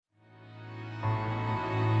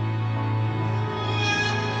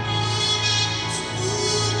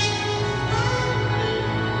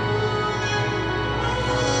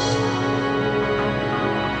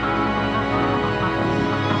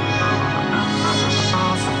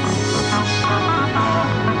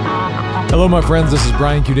Hello, my friends. This is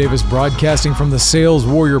Brian Q. Davis broadcasting from the Sales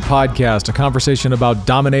Warrior Podcast, a conversation about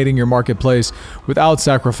dominating your marketplace without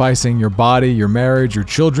sacrificing your body, your marriage, your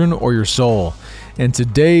children, or your soul. And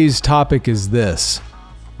today's topic is this: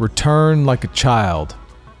 return like a child.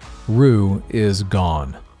 Roux is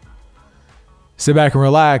gone. Sit back and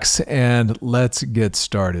relax, and let's get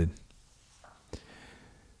started.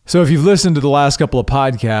 So if you've listened to the last couple of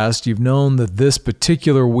podcasts, you've known that this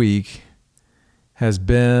particular week has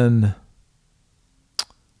been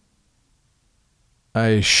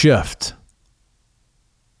a shift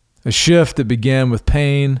that began with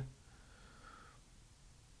pain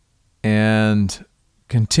and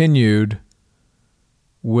continued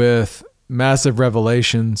with massive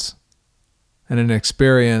revelations and an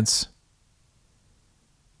experience.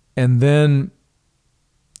 And then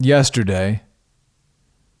yesterday,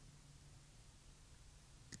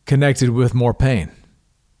 connected with more pain.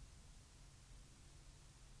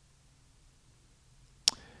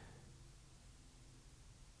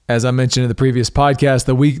 As I mentioned in the previous podcast,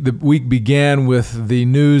 the week began with the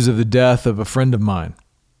news of the death of a friend of mine,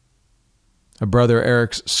 a brother,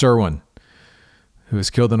 Eric Serwin, who was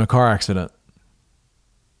killed in a car accident.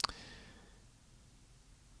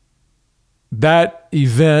 That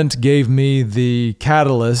event gave me the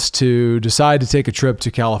catalyst to decide to take a trip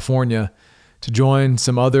to California to join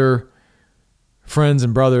some other friends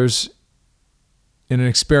and brothers in an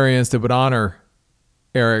experience that would honor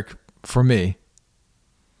Eric for me.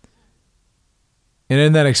 And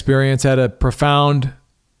in that experience, had a profound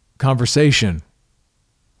conversation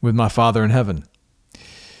with my Father in heaven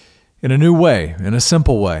in a new way, in a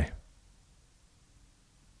simple way.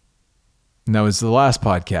 And that was the last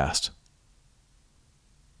podcast.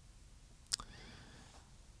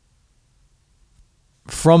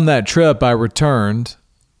 From that trip, I returned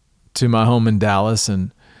to my home in Dallas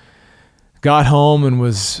and got home and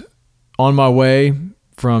was on my way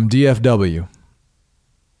from DFW.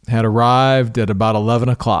 Had arrived at about 11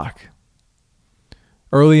 o'clock.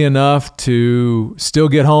 Early enough to still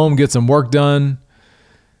get home, get some work done,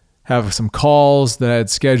 have some calls that I had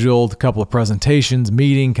scheduled, a couple of presentations,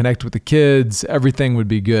 meeting, connect with the kids. Everything would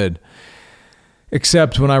be good.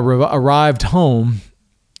 Except when I arrived home,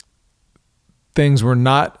 things were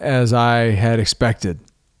not as I had expected.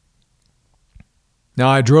 Now,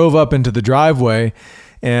 I drove up into the driveway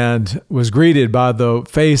and was greeted by the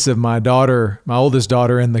face of my daughter, my oldest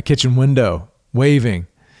daughter, in the kitchen window, waving.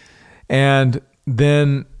 And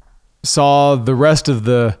then saw the rest of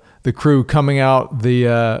the crew coming out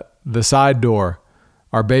the side door,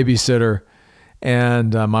 our babysitter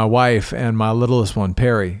and my wife and my littlest one,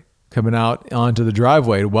 Perry, coming out onto the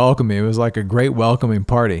driveway to welcome me. It was like a great welcoming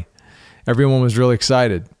party. Everyone was really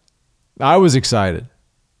excited. I was excited.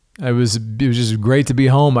 It was just great to be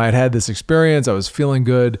home. I had this experience. I was feeling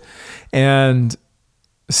good, and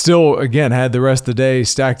still, again, had the rest of the day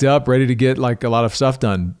stacked up, ready to get like a lot of stuff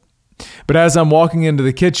done. But as I'm walking into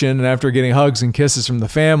the kitchen, and after getting hugs and kisses from the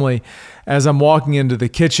family, as I'm walking into the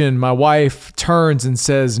kitchen, my wife turns and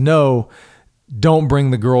says, "No, don't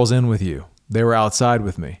bring the girls in with you. They were outside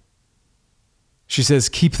with me." She says,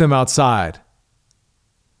 "Keep them outside.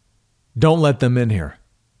 Don't let them in here."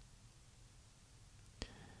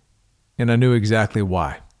 And I knew exactly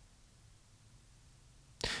why.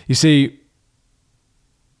 You see,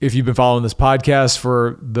 if you've been following this podcast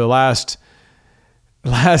for the last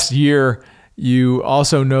year, you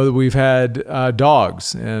also know that we've had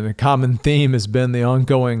dogs, and a common theme has been the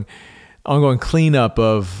ongoing cleanup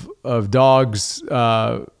of dogs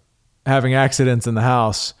having accidents in the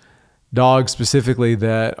house, dogs specifically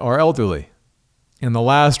that are elderly. And the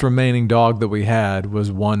last remaining dog that we had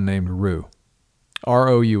was one named Roux.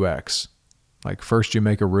 R-O-U-X. Like first you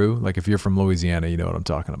make a roux. Like if you're from Louisiana, you know what I'm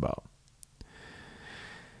talking about.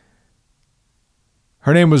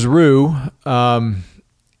 Her name was Roux, and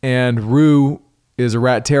Roux is a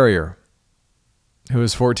rat terrier who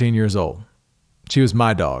is 14 years old. She was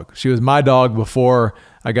my dog. She was my dog before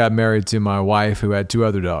I got married to my wife, who had two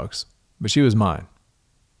other dogs, but she was mine.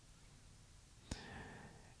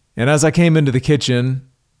 And as I came into the kitchen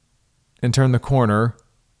and turned the corner,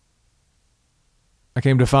 I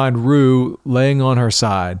came to find Roux laying on her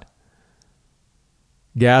side,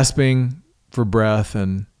 gasping for breath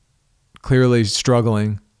and clearly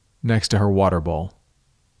struggling next to her water bowl.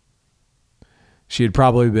 She had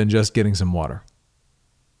probably been just getting some water,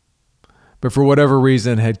 but for whatever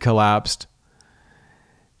reason had collapsed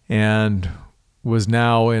and was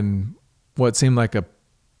now in what seemed like a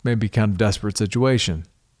maybe kind of desperate situation.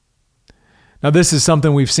 Now, this is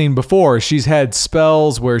something we've seen before. She's had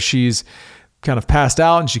spells where she's kind of passed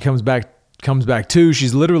out and she comes back comes back to.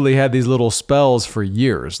 She's literally had these little spells for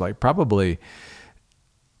years, like probably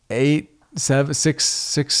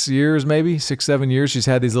 6 years, maybe 6-7 years. She's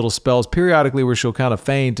had these little spells periodically where she'll kind of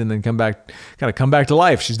faint and then come back to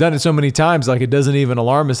life. She's done it so many times, like it doesn't even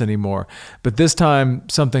alarm us anymore. But this time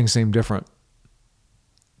something seemed different.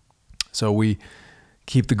 So we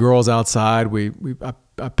keep the girls outside.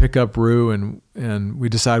 I pick up Roux and we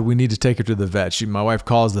decide we need to take her to the vet. My wife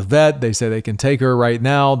calls the vet. They say they can take her right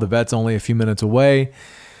now. The vet's only a few minutes away.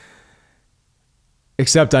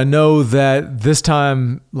 Except I know that this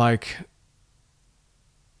time, like,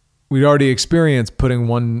 we'd already experienced letting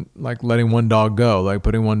one dog go, like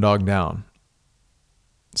putting one dog down.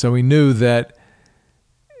 So we knew that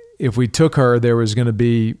if we took her, there was going to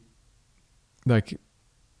be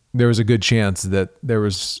there was a good chance that there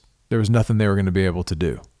was nothing they were going to be able to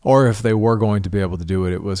do. Or if they were going to be able to do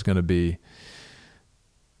it, it was going to be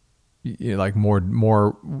like more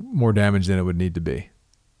damage than it would need to be.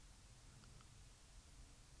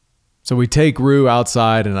 So we take Roux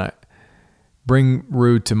outside and I bring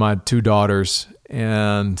Roux to my 2 daughters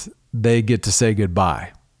and they get to say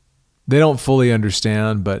goodbye. They don't fully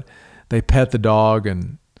understand, but they pet the dog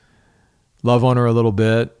and love on her a little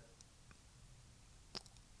bit.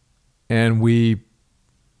 And we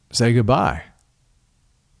say goodbye.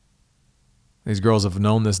 These girls have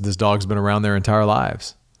known this dog's been around their entire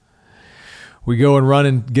lives. We go and run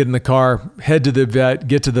and get in the car, head to the vet,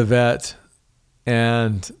 get to the vet,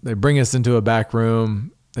 and they bring us into a back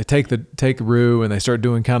room. They take Roux and they start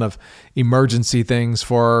doing kind of emergency things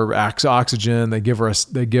for her, oxygen. They give her an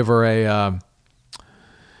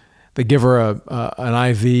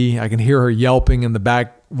IV. I can hear her yelping in the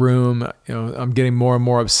back room. I'm getting more and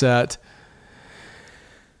more upset.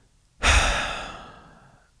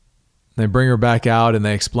 They bring her back out and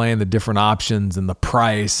they explain the different options and the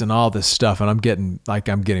price and all this stuff. And I'm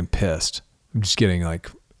getting pissed. I'm just getting like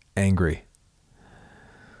angry.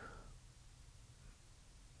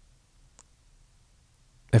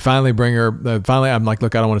 They finally bring her. I'm like,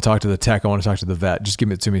 look, I don't want to talk to the tech. I want to talk to the vet. Just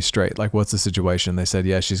give it to me straight. Like, what's the situation? They said,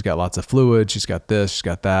 yeah, she's got lots of fluid. She's got this. She's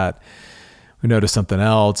got that. We noticed something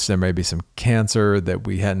else. There may be some cancer that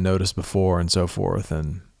we hadn't noticed before and so forth.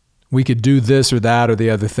 And we could do this or that or the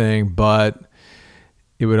other thing, but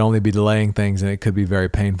it would only be delaying things and it could be very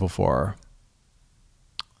painful for her.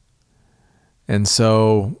 And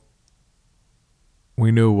so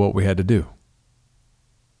we knew what we had to do.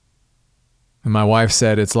 And my wife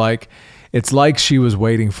said, it's like she was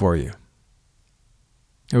waiting for you.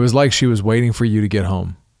 It was like she was waiting for you to get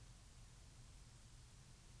home.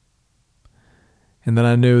 And then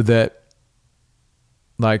I knew that,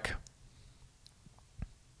 like,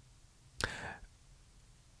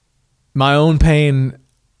 my own pain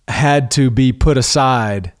had to be put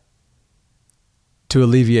aside to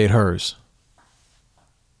alleviate hers.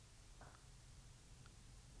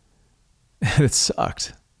 And it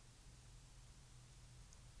sucked.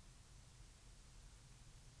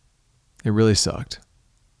 It really sucked.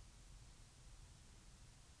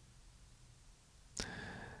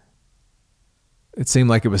 It seemed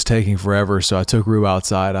like it was taking forever, so I took Roux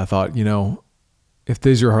outside. I thought, if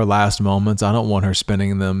these are her last moments, I don't want her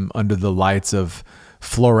spending them under the lights of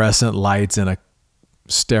fluorescent lights in a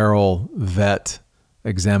sterile vet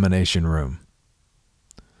examination room.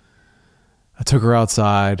 I took her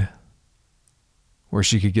outside where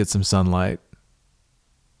she could get some sunlight.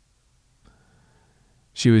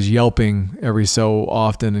 She was yelping every so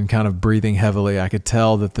often and kind of breathing heavily. I could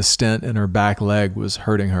tell that the stent in her back leg was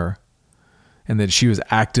hurting her and that she was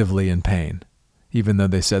actively in pain, even though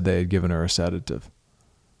they said they had given her a sedative.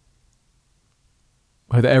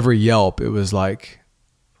 With every yelp, it was like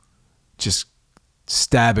just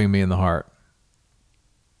stabbing me in the heart.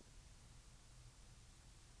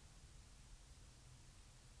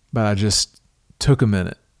 But I just took a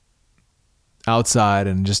minute outside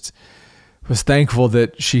and just was thankful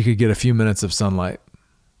that she could get a few minutes of sunlight.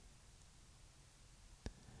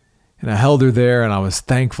 And I held her there and I was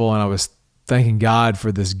thankful and I was thanking God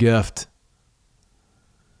for this gift.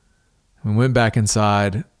 We went back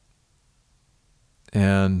inside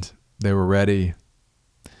and they were ready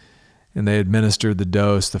and they administered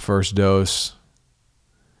the first dose.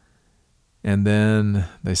 And then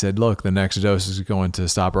they said, look, the next dose is going to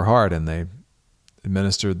stop her heart. And they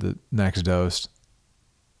administered the next dose.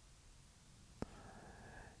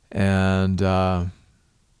 And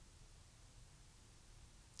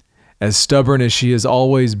as stubborn as she has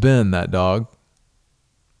always been, that dog,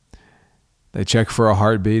 they checked for a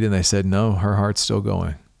heartbeat and they said, no, her heart's still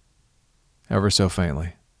going. Ever so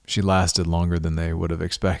faintly. She lasted longer than they would have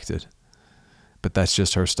expected. But that's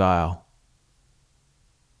just her style.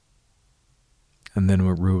 And then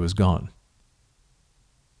Roux was gone.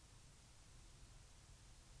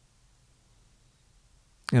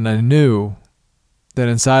 And I knew that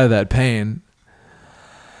inside of that pain,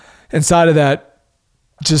 inside of that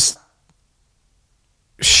just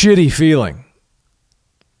shitty feeling,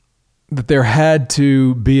 that there had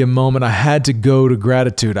to be a moment. I had to go to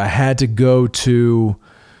gratitude. I had to go to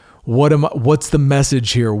what's the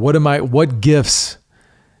message here? What gifts,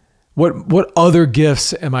 what other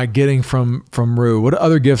gifts am I getting from Roux? What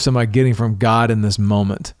other gifts am I getting from God in this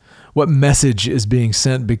moment? What message is being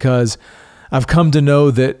sent? Because I've come to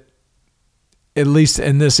know that at least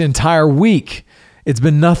in this entire week, it's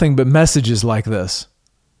been nothing but messages like this.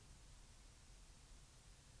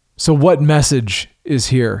 So what message is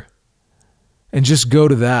here? And just go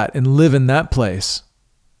to that and live in that place.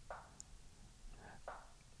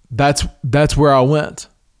 That's where I went.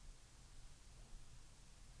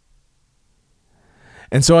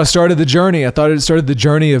 And so I started the journey. I thought it started the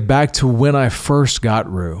journey of back to when I first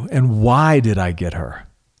got Roux. And why did I get her?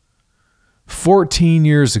 14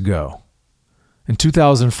 years ago, in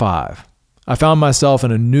 2005, I found myself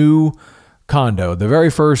in a new condo, the very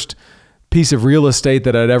first piece of real estate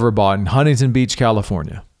that I'd ever bought in Huntington Beach,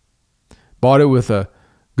 California. Bought it with a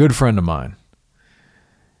good friend of mine.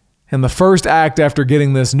 And the first act after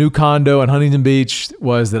getting this new condo in Huntington Beach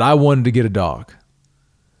was that I wanted to get a dog.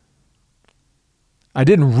 I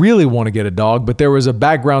didn't really want to get a dog, but there was a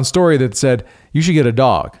background story that said, you should get a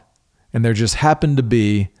dog. And there just happened to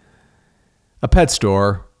be a pet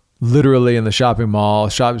store literally in the shopping mall,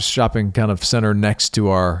 shopping kind of center next to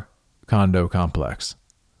our condo complex.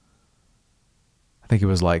 I think it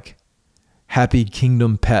was like Happy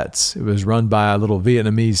Kingdom Pets. It was run by a little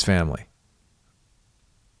Vietnamese family.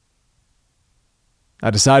 I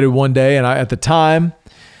decided one day, and at the time,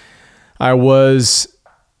 I was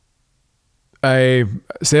a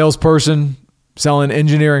salesperson selling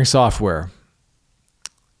engineering software,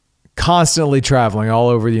 constantly traveling all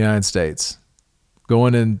over the United States,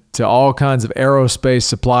 going into all kinds of aerospace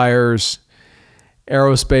suppliers,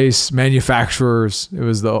 aerospace manufacturers. It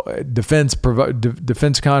was the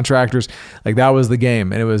defense contractors. Like, that was the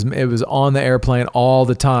game. And it was on the airplane all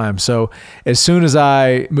the time. So as soon as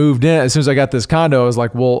I moved in, as soon as I got this condo, I was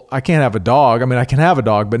like, well, I can't have a dog. I mean, I can have a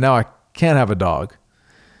dog, but now I can't have a dog.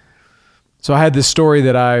 So I had this story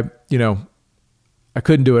that I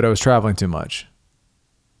couldn't do it. I was traveling too much.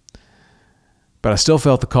 But I still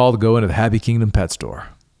felt the call to go into the Happy Kingdom pet store.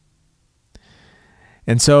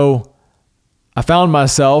 And so I found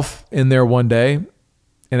myself in there one day,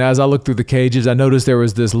 and as I looked through the cages, I noticed there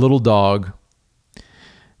was this little dog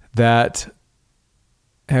that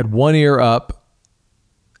had one ear up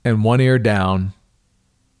and one ear down,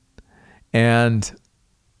 and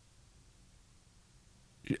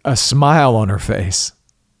a smile on her face.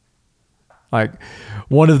 Like,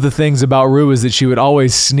 one of the things about Roux is that she would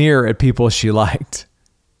always sneer at people she liked.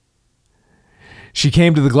 She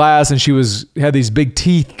came to the glass and she had these big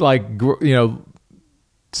teeth, like,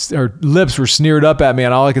 her lips were sneered up at me,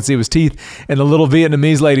 and all I could see was teeth. And the little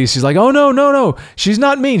Vietnamese lady, she's like, "Oh, no. She's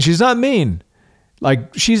not mean. She's not mean.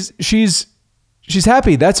 Like, she's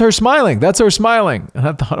happy. That's her smiling. That's her smiling." And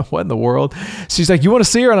I thought, what in the world? She's like, "You want to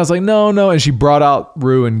see her?" And I was like, no. And she brought out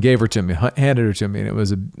Roux and gave her to me, handed her to me. And it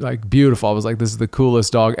was beautiful. I was like, this is the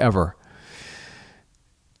coolest dog ever.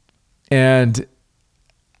 And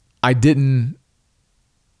I didn't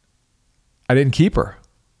keep her.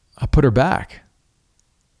 I put her back.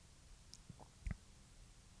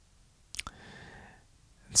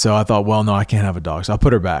 So I thought, well, no, I can't have a dog. So I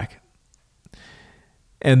put her back.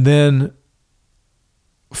 And then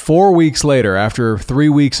 4 weeks later, after 3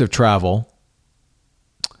 weeks of travel,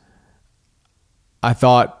 I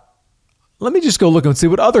thought, let me just go look and see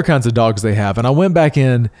what other kinds of dogs they have. And I went back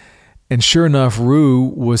in, and sure enough,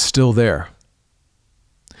 Roux was still there.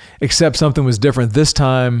 Except something was different. This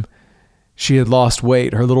time, she had lost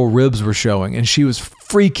weight. Her little ribs were showing, and she was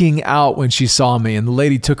freaking out when she saw me. And the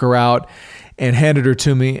lady took her out and handed her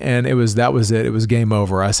to me, and that was it. It was game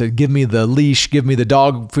over. I said, "Give me the leash, give me the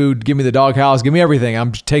dog food, give me the dog house, give me everything.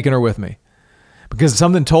 I'm taking her with me." Because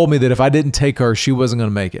something told me that if I didn't take her, she wasn't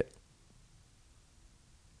going to make it.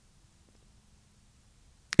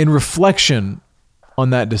 In reflection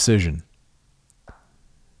on that decision,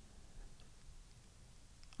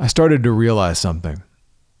 I started to realize something.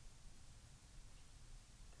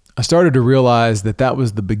 I started to realize that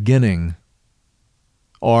was the beginning,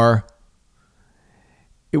 or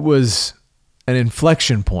it was an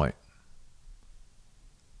inflection point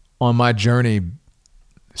on my journey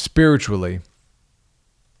spiritually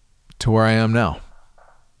to where I am now.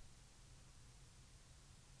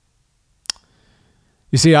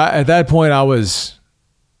 You see, at that point, I was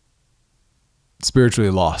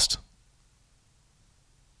spiritually lost.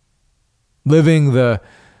 Living the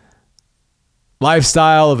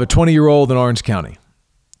lifestyle of a 20-year-old in Orange County,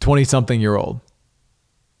 20-something-year-old.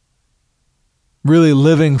 Really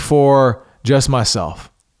living for just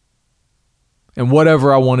myself. And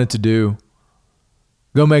whatever I wanted to do,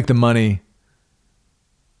 go make the money,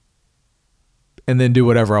 and then do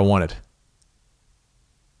whatever I wanted.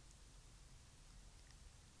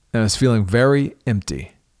 And I was feeling very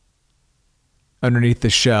empty underneath the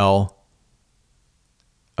shell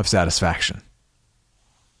of satisfaction.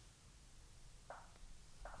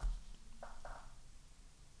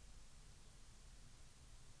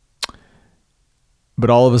 But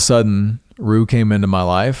all of a sudden, Roux came into my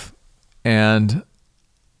life, and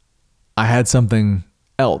I had something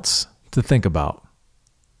else to think about.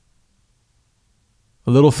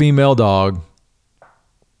 A little female dog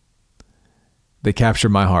that captured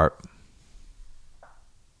my heart.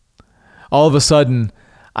 All of a sudden,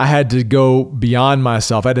 I had to go beyond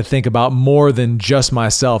myself. I had to think about more than just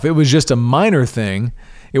myself. It was just a minor thing.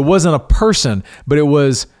 It wasn't a person, but it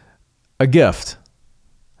was a gift.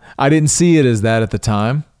 I didn't see it as that at the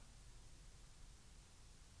time,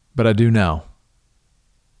 but I do now.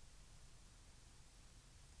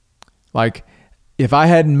 Like, if I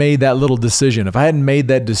hadn't made that little decision, if I hadn't made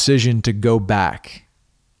that decision to go back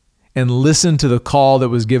and listen to the call that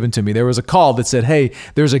was given to me, there was a call that said, hey,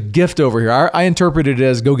 there's a gift over here. I interpreted it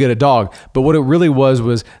as go get a dog, but what it really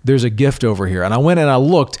was there's a gift over here. And I went and I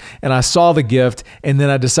looked and I saw the gift, and then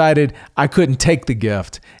I decided I couldn't take the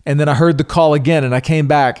gift. And then I heard the call again, and I came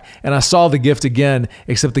back and I saw the gift again,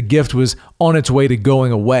 except the gift was on its way to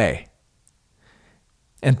going away.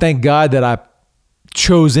 And thank God that I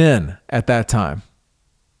chose in at that time.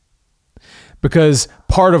 Because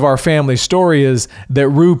part of our family story is that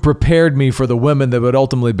Roux prepared me for the women that would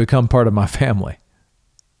ultimately become part of my family.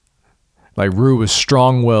 Like, Roux was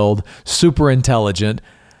strong-willed, super intelligent,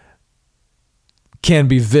 can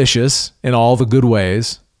be vicious in all the good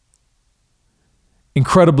ways,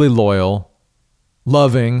 incredibly loyal,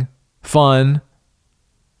 loving, funny,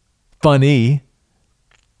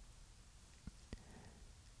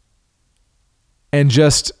 and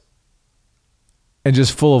just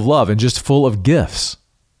full of love and just full of gifts.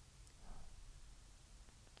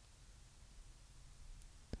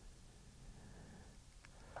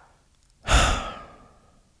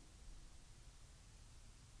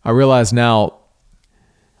 I realize now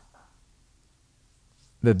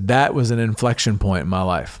that that was an inflection point in my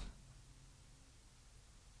life.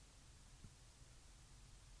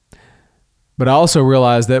 But I also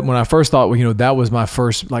realized that when I first thought, that was my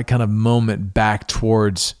first kind of moment back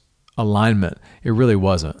towards alignment, it really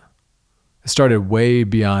wasn't. It started way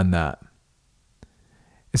beyond that.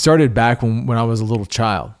 It started back when I was a little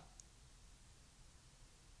child.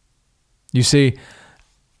 You see,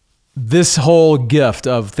 this whole gift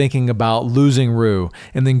of thinking about losing Roux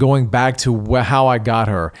and then going back to how I got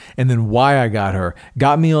her and then why I got her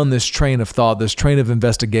got me on this train of thought, this train of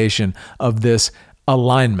investigation of this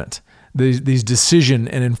alignment. These decision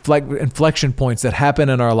and inflection points that happen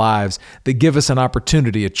in our lives that give us an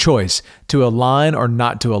opportunity, a choice to align or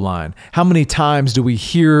not to align. How many times do we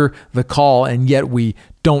hear the call and yet we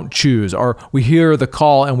don't choose, or we hear the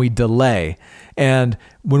call and we delay? And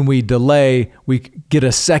when we delay, we get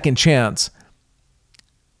a second chance.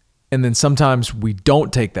 And then sometimes we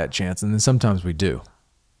don't take that chance, and then sometimes we do.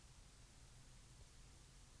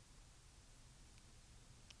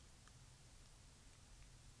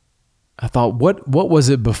 I thought, what was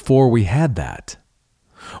it before we had that?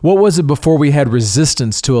 What was it before we had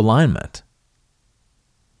resistance to alignment?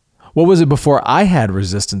 What was it before I had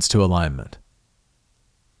resistance to alignment?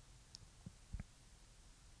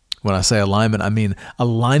 When I say alignment, I mean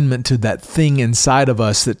alignment to that thing inside of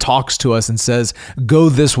us that talks to us and says, go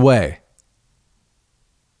this way.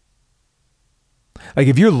 Like,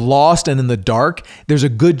 if you're lost and in the dark, there's a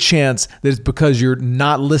good chance that it's because you're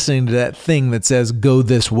not listening to that thing that says, go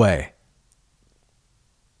this way.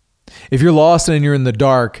 If you're lost and you're in the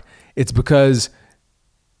dark, it's because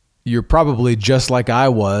you're probably just like I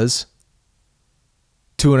was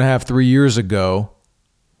 2.5, 3 years ago,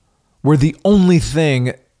 where the only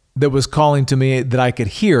thing that was calling to me that I could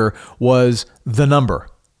hear was the number.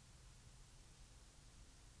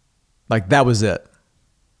 Like, that was it.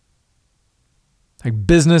 Like,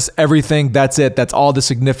 business, everything, that's it. That's all the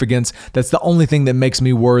significance. That's the only thing that makes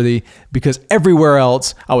me worthy, because everywhere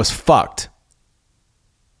else I was fucked.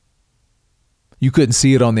 You couldn't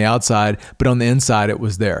see it on the outside, but on the inside it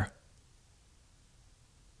was there.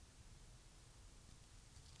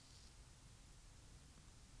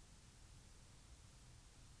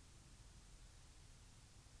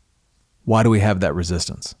 Why do we have that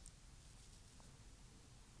resistance?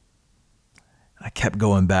 I kept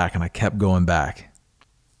going back and I kept going back.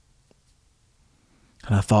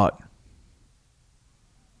 And I thought,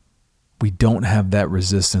 we don't have that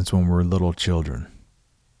resistance when we're little children.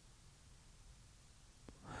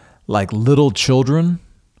 Like little children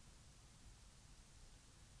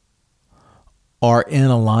are in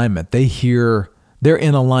alignment. They're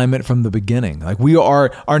in alignment from the beginning. Like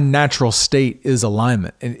our natural state is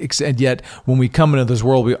alignment. And yet when we come into this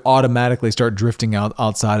world, we automatically start drifting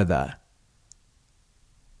outside of that.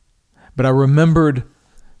 But I remembered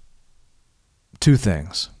two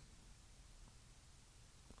things.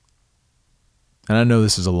 And I know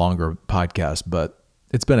this is a longer podcast, but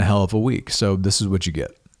it's been a hell of a week. So this is what you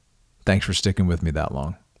get. Thanks for sticking with me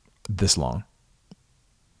this long.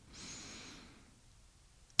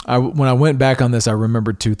 When I went back on this, I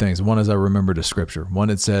remembered two things. One is I remembered a scripture. One,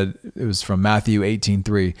 it was from Matthew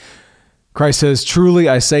 18:3. Christ says, "Truly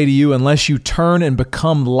I say to you, unless you turn and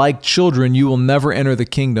become like children, you will never enter the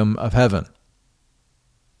kingdom of heaven."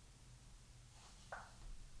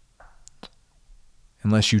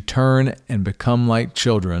 Unless you turn and become like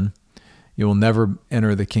children, you will never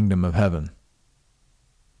enter the kingdom of heaven.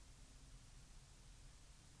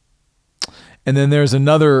 And then there's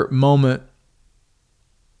another moment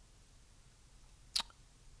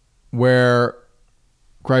where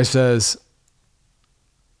Christ says,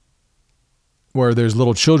 where there's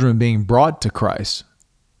little children being brought to Christ.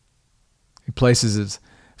 He places it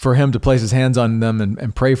for him to place his hands on them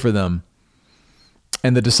and pray for them.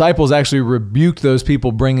 And the disciples actually rebuke those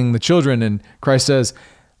people bringing the children. And Christ says,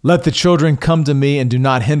 "Let the children come to me and do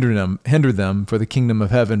not hinder them, for the kingdom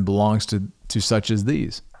of heaven belongs to such as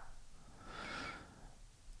these."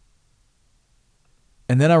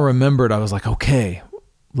 And then I remembered, I was like, okay,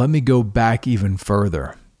 let me go back even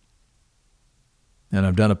further. And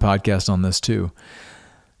I've done a podcast on this too.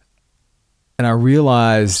 And I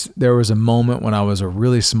realized there was a moment when I was a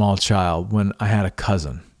really small child when I had a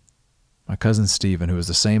cousin, my cousin Stephen, who was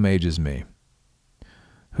the same age as me,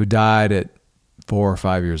 who died at 4 or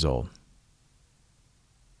 5 years old.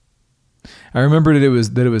 I remembered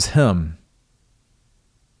that it was him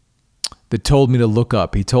that told me to look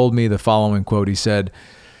up. He told me the following quote. He said,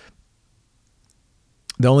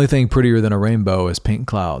 "The only thing prettier than a rainbow is pink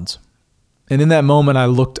clouds." And in that moment, I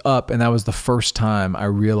looked up, and that was the first time I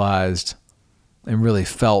realized and really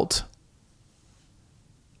felt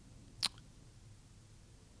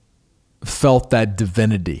that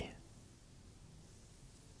divinity.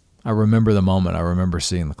 I remember the moment. I remember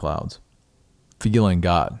seeing the clouds, feeling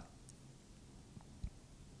God.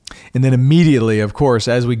 And then immediately, of course,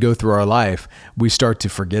 as we go through our life, we start to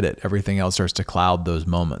forget it. Everything else starts to cloud those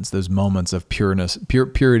moments of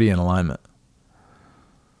purity and alignment.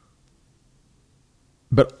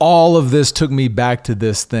 But all of this took me back to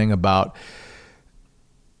this thing about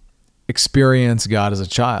experience God as a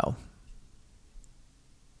child.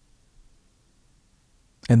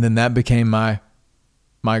 And then that became my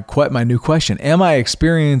new question. Am I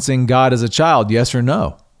experiencing God as a child? Yes or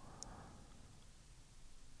no?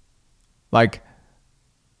 Like,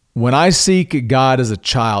 when I seek God as a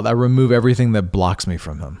child, I remove everything that blocks me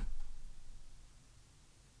from him.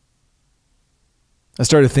 I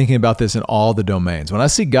started thinking about this in all the domains. When I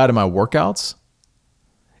seek God in my workouts,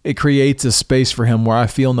 it creates a space for him where I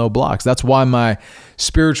feel no blocks. That's why my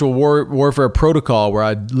spiritual warfare protocol, where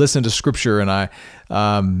I listen to scripture and I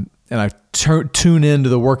tune into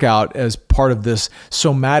the workout as part of this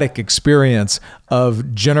somatic experience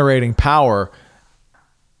of generating power,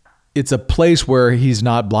 it's a place where he's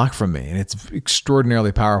not blocked from me, and it's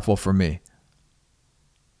extraordinarily powerful for me.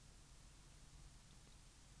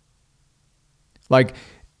 Like,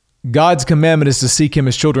 God's commandment is to seek him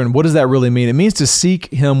as children. What does that really mean? It means to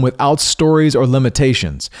seek him without stories or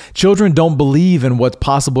limitations. Children don't believe in what's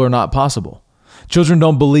possible or not possible. Children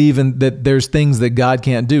don't believe in that there's things that God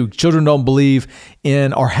can't do. Children don't believe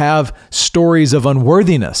in or have stories of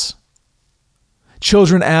unworthiness.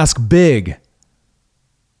 Children ask big.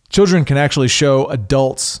 Children can actually show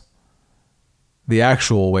adults the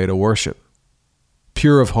actual way to worship.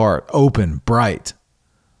 Pure of heart, open, bright.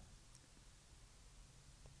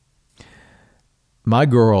 My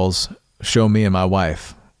girls show me and my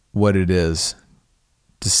wife what it is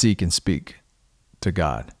to seek and speak to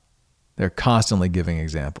God. They're constantly giving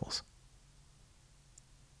examples.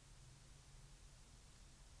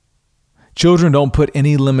 Children don't put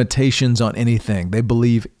any limitations on anything. They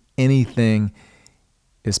believe anything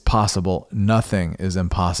is possible. Nothing is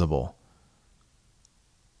impossible.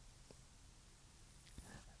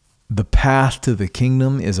 The path to the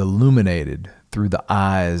kingdom is illuminated through the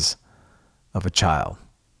eyes of a child.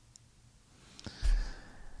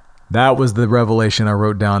 That was the revelation I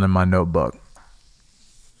wrote down in my notebook.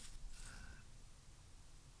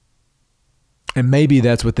 And maybe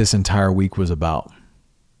that's what this entire week was about.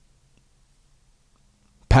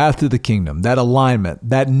 Path to the kingdom, that alignment,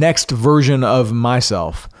 that next version of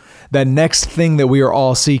myself, that next thing that we are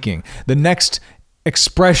all seeking, the next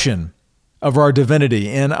expression of our divinity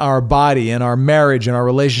in our body, in our marriage, in our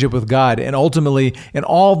relationship with God, and ultimately in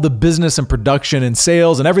all the business and production and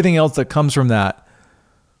sales and everything else that comes from that,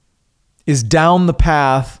 is down the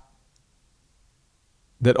path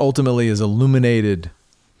that ultimately is illuminated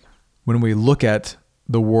when we look at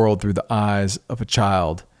the world through the eyes of a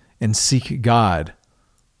child and seek God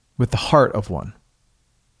with the heart of one.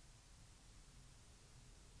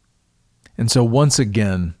 And so once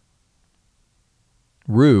again,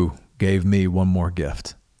 Roux gave me one more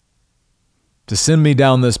gift to send me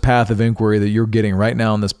down this path of inquiry that you're getting right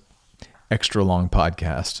now in this extra long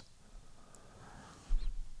podcast.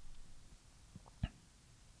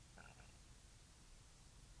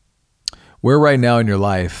 Where right now in your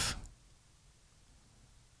life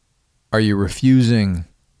are you refusing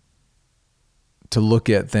to look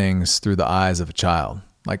at things through the eyes of a child?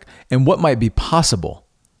 And what might be possible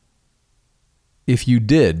if you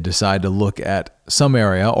did decide to look at some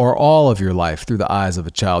area or all of your life through the eyes of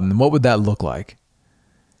a child? And what would that look like?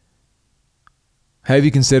 Have you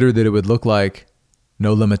considered that it would look like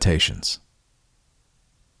no limitations?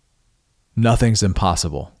 Nothing's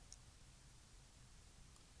impossible.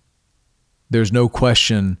 There's no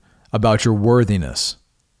question about your worthiness.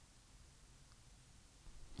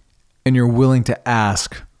 And you're willing to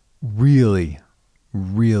ask really,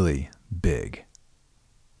 really big.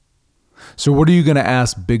 So what are you going to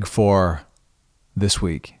ask big for this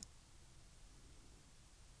week?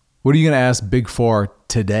 What are you going to ask big for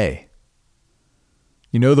today?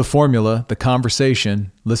 You know the formula, the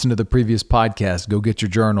conversation. Listen to the previous podcast. Go get your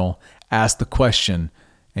journal. Ask the question,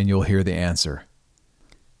 and you'll hear the answer.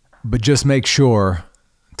 But just make sure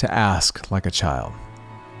to ask like a child.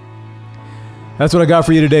 That's what I got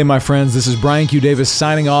for you today, my friends. This is Brian Q. Davis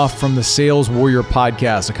signing off from the Sales Warrior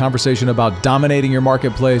Podcast, a conversation about dominating your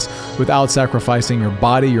marketplace without sacrificing your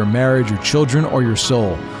body, your marriage, your children, or your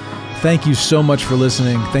soul. Thank you so much for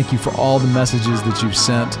listening. Thank you for all the messages that you've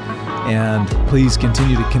sent. And please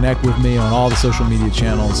continue to connect with me on all the social media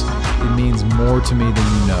channels. It means more to me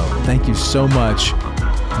than you know. Thank you so much.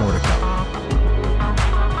 More to come.